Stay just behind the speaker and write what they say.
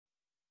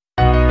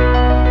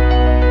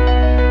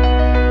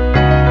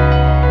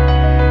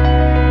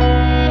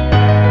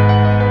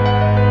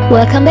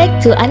Welcome back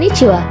to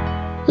aniichiwa.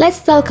 Let's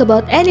talk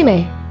about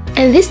anime.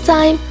 And this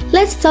time,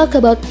 let's talk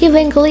about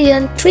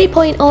Evangelion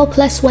 3.0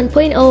 plus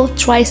 1.0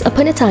 Thrice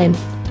Upon a Time.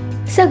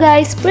 So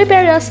guys,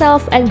 prepare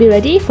yourself and be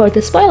ready for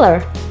the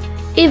spoiler.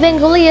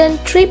 Evangelion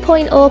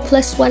 3.0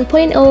 plus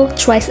 1.0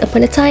 Thrice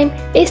Upon a Time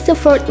is the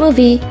fourth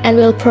movie and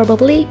will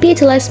probably be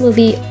the last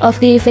movie of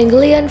the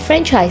Evangelion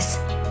franchise.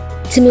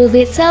 The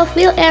movie itself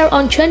will air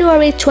on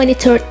January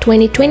 23,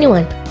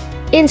 2021.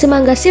 In the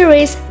manga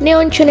series,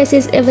 Neon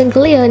Genesis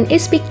Evangelion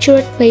is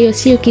pictured by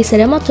Yoshiyuki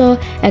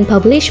Sadamoto and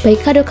published by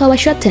Kadokawa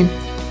Shoten.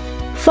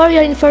 For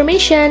your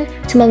information,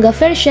 the manga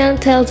version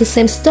tells the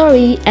same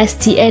story as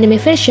the anime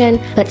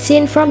version but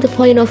seen from the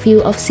point of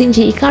view of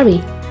Shinji Ikari.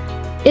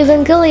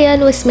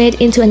 Evangelion was made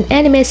into an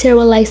anime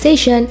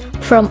serialization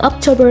from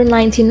October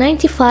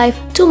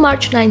 1995 to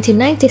March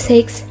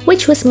 1996,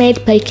 which was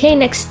made by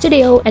K-Nex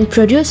Studio and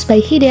produced by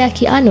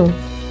Hideaki Anno.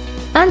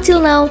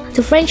 Until now,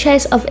 the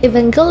franchise of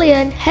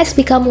Evangelion has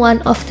become one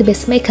of the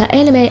best mecha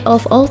anime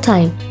of all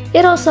time.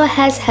 It also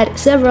has had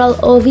several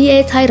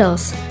OVA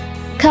titles.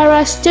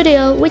 Kara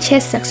Studio, which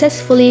has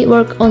successfully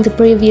worked on the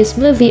previous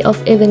movie of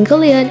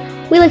Evangelion,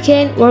 will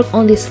again work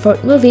on this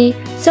fourth movie,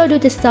 so do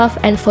the staff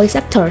and voice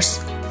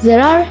actors.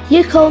 There are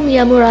Yuko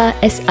Miyamura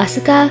as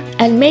Asuka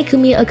and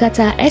Megumi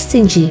Ogata as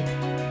Shinji.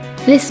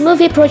 This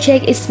movie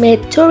project is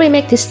made to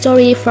remake the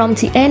story from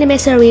the anime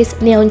series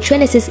Neon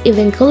Genesis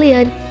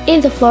Evangelion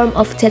in the form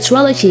of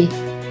tetralogy.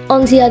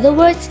 On the other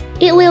words,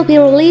 it will be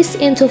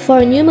released into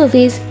 4 new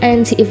movies,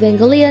 and the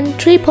Evangelion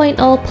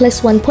 3.0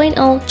 plus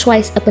 1.0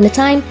 Thrice Upon a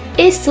Time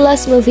is the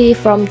last movie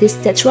from this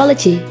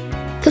tetralogy.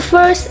 The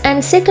first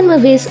and second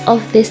movies of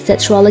this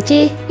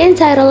tetralogy,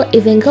 entitled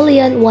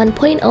Evangelion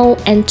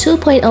 1.0 and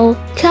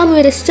 2.0, come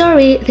with a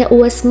story that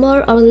was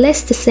more or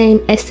less the same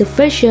as the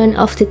version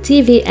of the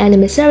TV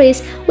anime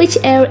series which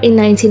aired in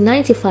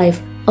 1995,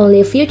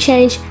 only a few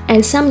changes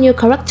and some new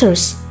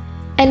characters.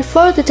 And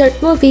for the third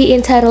movie,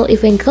 entitled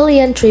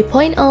Evangelion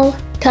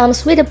 3.0,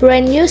 comes with a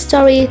brand new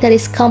story that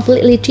is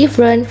completely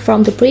different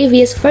from the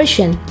previous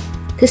version.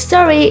 The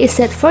story is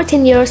set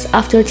 14 years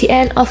after the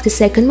end of the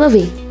second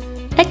movie.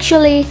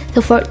 Actually,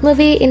 the fourth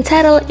movie,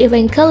 entitled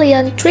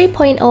Evangelion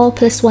 3.0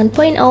 plus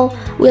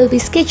 1.0, will be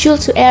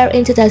scheduled to air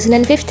in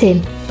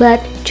 2015, but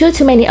due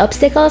to many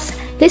obstacles,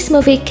 this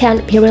movie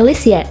can't be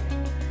released yet.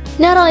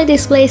 Not only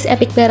displays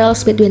epic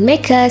battles between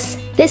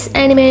mechas, this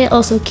anime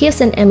also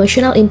gives an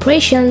emotional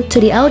impression to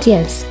the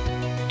audience.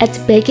 At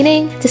the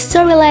beginning, the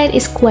storyline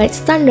is quite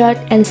standard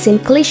and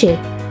seems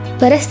cliché,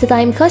 but as the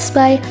time goes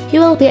by, you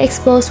will be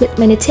exposed with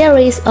many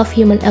theories of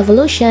human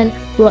evolution,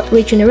 world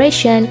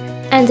regeneration,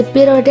 and the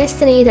bitter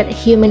destiny that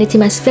humanity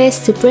must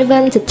face to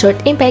prevent the third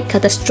impact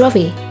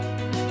catastrophe.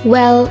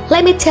 Well,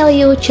 let me tell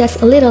you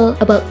just a little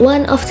about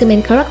one of the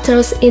main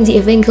characters in the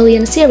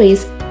Evangelion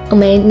series, a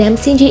man named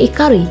Shinji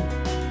Ikari.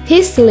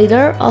 He's the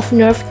leader of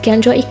Nerve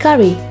Gendro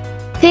Ikari.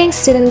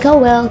 Things didn't go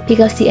well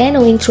because the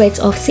annoying traits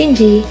of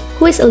Shinji,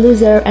 who is a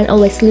loser and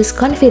always loses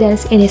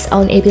confidence in his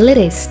own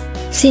abilities.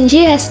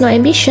 Shinji has no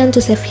ambition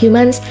to save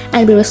humans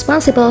and be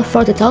responsible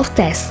for the tough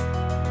test.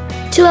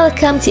 To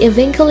welcome the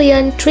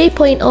Evangelion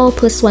 3.0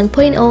 plus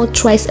 1.0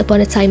 Thrice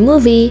Upon a Time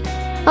movie,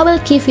 I will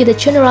give you the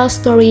general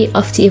story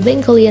of the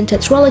Evangelion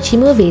tetralogy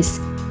movies,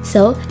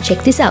 so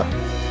check this out.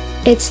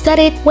 It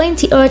started when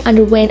the Earth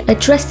underwent a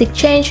drastic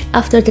change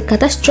after the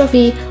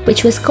catastrophe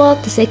which was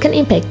called the Second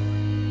Impact.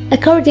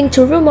 According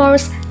to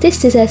rumors, this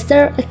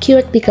disaster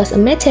occurred because a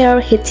meteor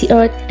hit the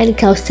Earth and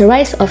caused the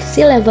rise of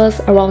sea levels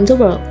around the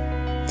world.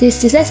 This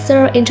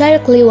disaster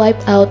indirectly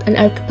wiped out an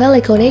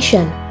archipelago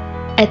nation.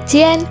 At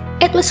the end,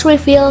 it was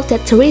revealed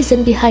that the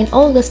reason behind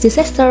all those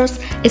disasters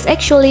is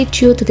actually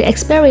due to the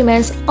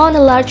experiments on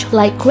a large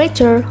light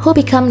crater who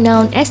become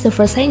known as the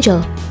First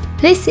Angel.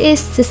 This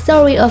is the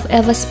story of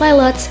Eva's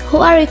pilots who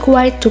are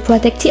required to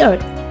protect the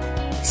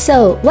Earth.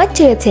 So, what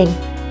do you think?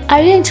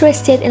 Are you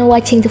interested in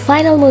watching the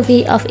final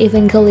movie of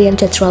Evangelion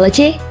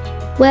tetralogy?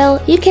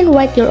 Well, you can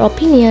write your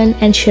opinion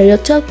and share your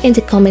thoughts in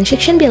the comment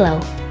section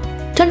below.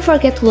 Don't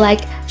forget to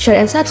like, share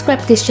and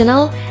subscribe this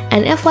channel,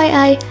 and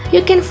FYI,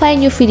 you can find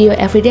new video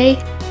every day,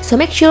 so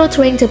make sure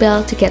to ring the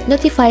bell to get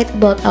notified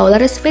about our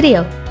latest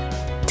video.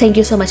 Thank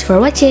you so much for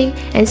watching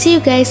and see you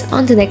guys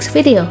on the next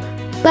video.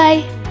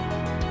 Bye!